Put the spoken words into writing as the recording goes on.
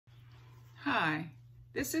Hi,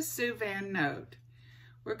 this is Sue Van Note.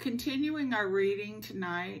 We're continuing our reading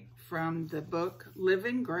tonight from the book Live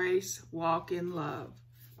in Grace, Walk in Love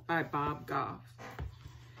by Bob Goff.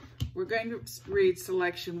 We're going to read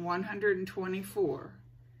selection 124.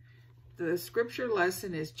 The scripture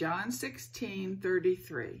lesson is John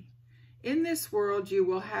 16:33. In this world you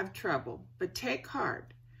will have trouble, but take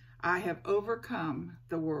heart, I have overcome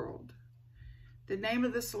the world. The name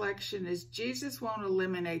of the selection is Jesus Won't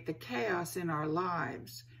Eliminate the Chaos in Our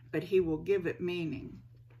Lives, but He will give it meaning.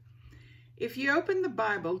 If you open the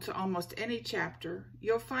Bible to almost any chapter,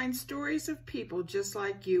 you'll find stories of people just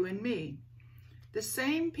like you and me. The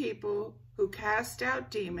same people who cast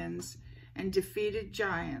out demons and defeated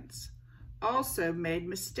giants also made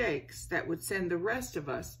mistakes that would send the rest of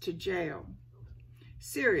us to jail.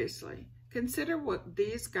 Seriously, consider what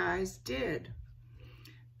these guys did.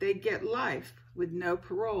 They'd get life with no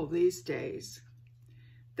parole these days.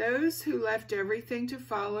 Those who left everything to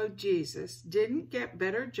follow Jesus didn't get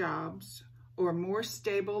better jobs or more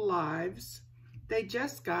stable lives. They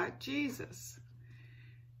just got Jesus.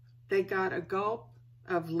 They got a gulp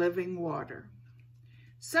of living water.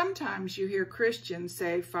 Sometimes you hear Christians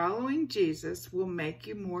say following Jesus will make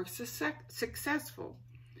you more successful.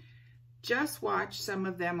 Just watch some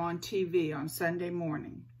of them on TV on Sunday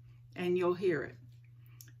morning and you'll hear it.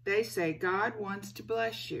 They say God wants to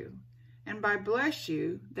bless you, and by bless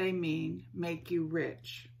you, they mean make you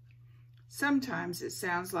rich. Sometimes it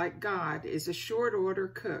sounds like God is a short-order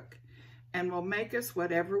cook and will make us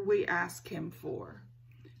whatever we ask Him for.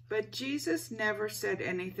 But Jesus never said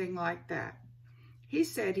anything like that. He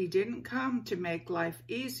said He didn't come to make life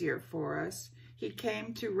easier for us. He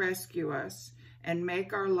came to rescue us and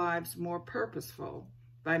make our lives more purposeful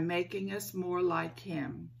by making us more like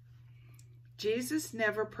Him. Jesus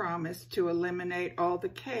never promised to eliminate all the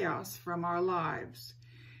chaos from our lives.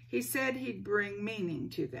 He said He'd bring meaning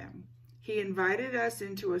to them. He invited us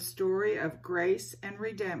into a story of grace and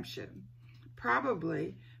redemption,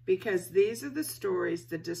 probably because these are the stories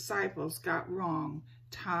the disciples got wrong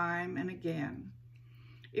time and again.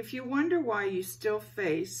 If you wonder why you still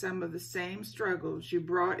face some of the same struggles you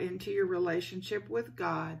brought into your relationship with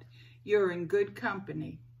God, you're in good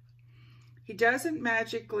company. He doesn't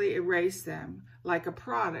magically erase them like a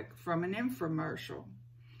product from an infomercial.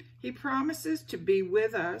 He promises to be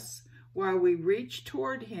with us while we reach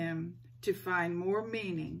toward Him to find more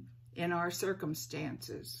meaning in our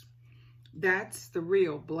circumstances. That's the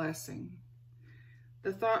real blessing.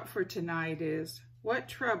 The thought for tonight is, what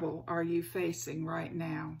trouble are you facing right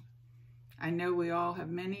now? I know we all have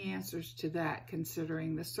many answers to that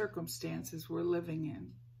considering the circumstances we're living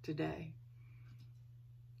in today.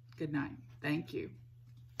 Good night. Thank you.